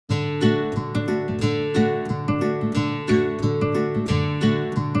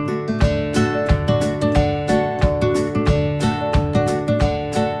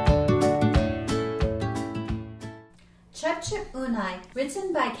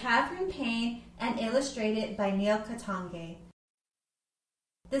written by Catherine Payne and illustrated by Neil Katange.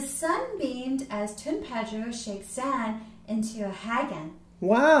 The sun beamed as Tun Pedro shaped sand into a hagen.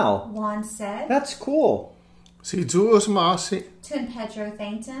 Wow! Juan said. That's cool. Si Juos Maasi. Tun Pedro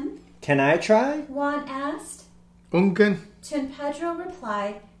thanked him. Can I try? Juan asked. Ungen. Tun Pedro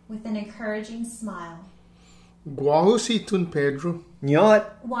replied with an encouraging smile. Guahu si Tun Pedro. Nyot.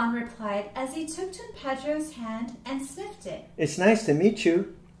 Juan replied as he took Tun Pedro's hand and sniffed it. It's nice to meet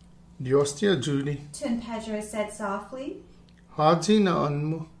you. Dios te ayude. Tun Pedro said softly. Haji na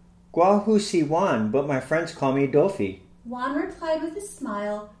anmo. Guahu si Juan, but my friends call me Dofi. Juan replied with a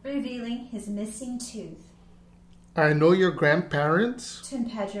smile, revealing his missing tooth. I know your grandparents. Tun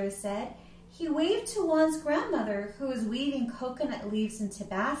Pedro said. He waved to Juan's grandmother, who was weaving coconut leaves into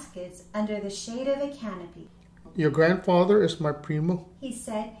baskets under the shade of a canopy. Your grandfather is my primo. He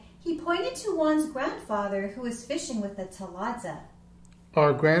said. He pointed to Juan's grandfather, who was fishing with a taladza.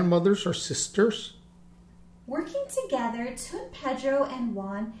 Our grandmothers are sisters. Working together, Tun Pedro and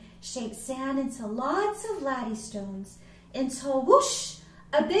Juan shaped sand into lots of laddie stones until whoosh!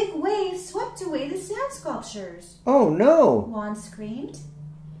 A big wave swept away the sand sculptures. Oh no! Juan screamed.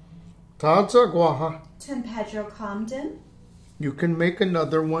 Tadza Guaha. Tun Pedro calmed him. You can make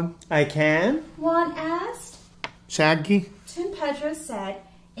another one. I can? Juan asked. Shaggy. Tun Pedro said,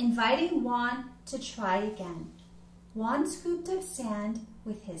 inviting Juan to try again. Juan scooped up sand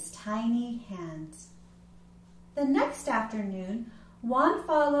with his tiny hands. The next afternoon, Juan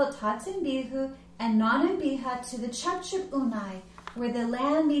followed Tåtan Bihu and Nånan Biha to the Chepchop Unai, where the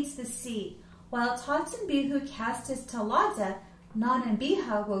land meets the sea. While Tåtan Bihu cast his taladza, Nånan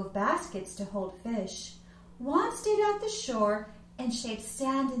Biha wove baskets to hold fish. Juan stayed at the shore and shaped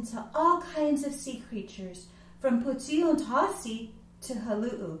sand into all kinds of sea creatures, from Pution Tåse to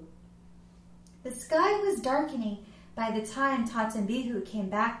Halu'u. The sky was darkening by the time Tåtan Bihu came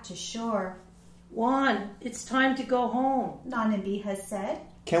back to shore. Juan, it's time to go home, Nånan Biha said.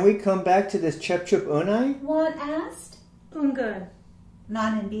 Can we come back to this Chepchop Unai? Juan asked. Ungan,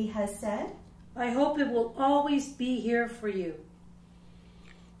 Nånan Biha said. I hope it will always be here for you.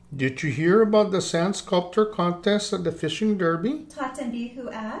 Did you hear about the sand sculptor contest at the fishing derby? Tåtan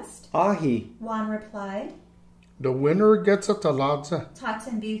Bihu asked. Ahi. Juan replied. The winner gets a taladza.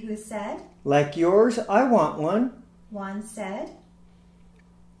 Tåtan Bihu said. Like yours, I want one. Juan said.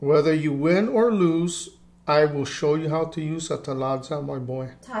 Whether you win or lose, I will show you how to use a taladza, my boy.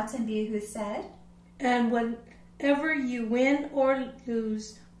 Tåtan Bihu said. And whenever you win or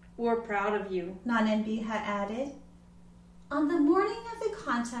lose, we're proud of you, Nånan Biha added. On the morning of the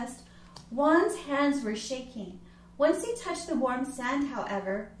contest, Juan's hands were shaking. Once he touched the warm sand,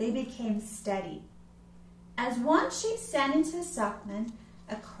 however, they became steady. As Juan shaped sand into a sockman,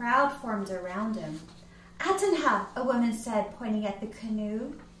 a crowd formed around him. Atanha, a woman said, pointing at the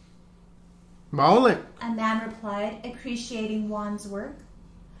canoe. Maulik. A man replied, appreciating Juan's work.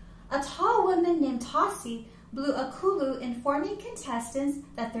 A tall woman named Tåse blew a kulu, informing contestants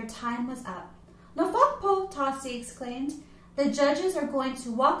that their time was up. Nafakpo, Tåse exclaimed. The judges are going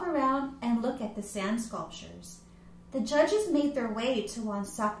to walk around and look at the sand sculptures. The judges made their way to Juan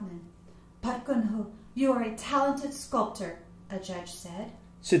Sakman. Patkunhu, you are a talented sculptor, a judge said.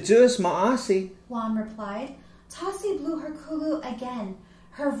 Sejus Maasi. Juan replied. Tåse blew her kulu again.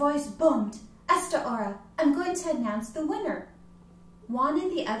 Her voice boomed. Esta ora, I'm going to announce the winner. Juan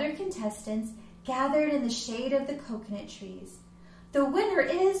and the other contestants gathered in the shade of the coconut trees. The winner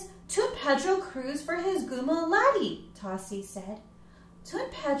is Tun Pedro Cruz for his Guma Laddie, Tåse said. Tun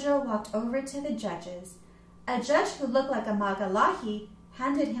Pedro walked over to the judges. A judge who looked like a Magalahi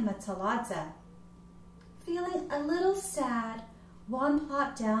handed him a taladza. Feeling a little sad, Juan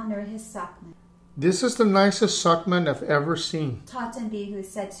plopped down near his sockman. This is the nicest sockman I've ever seen. Tåtan Bihu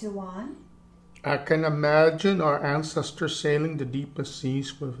said to Juan. I can imagine our ancestors sailing the deepest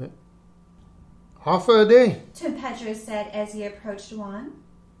seas with it. Half a day. Tun Pedro said as he approached Juan.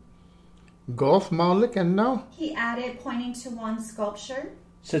 Golf Maulik and now. He added, pointing to Juan's sculpture.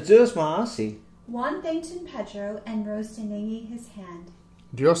 Sejus Maasi. Juan thanked Tun Pedro and rose to Nihi his hand.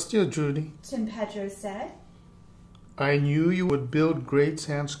 Dios te ayude. Tun Pedro said. I knew you would build great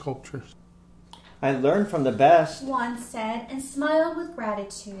sand sculptures. I learned from the best. Juan said and smiled with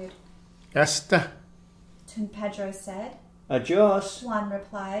gratitude. Esta. Tun Pedro said. Adios. Juan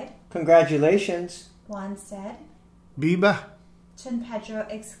replied. Congratulations. Juan said. Biba. Tun Pedro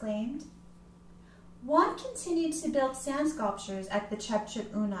exclaimed. Juan continued to build sand sculptures at the Chepchop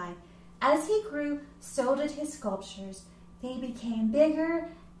Unai. As he grew, so did his sculptures. They became bigger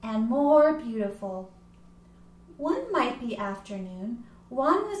and more beautiful. One might be afternoon,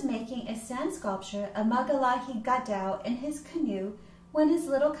 Juan was making a sand sculpture of Magalahi Gadao in his canoe when his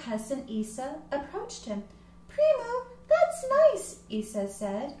little cousin Isa approached him. "Primo, that's nice," Isa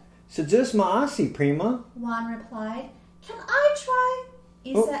said. Sejus maasi, Prima. Juan replied. "Can I try?"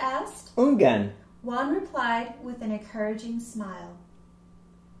 Isa asked. Ungan. Juan replied with an encouraging smile.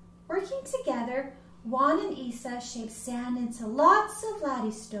 Working together, Juan and Isa shaped sand into lots of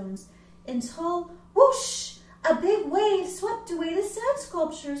laddie stones until, whoosh, a big wave swept away the sand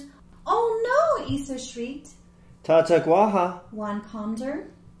sculptures. "Oh no," Isa shrieked. Tatagwaha. Juan calmed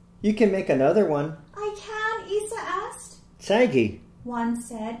her. You can make another one. "I can?" Isa asked. Sagi. Juan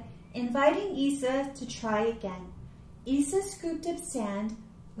said, inviting Isa to try again. Isa scooped up sand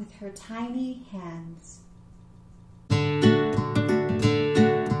with her tiny hands.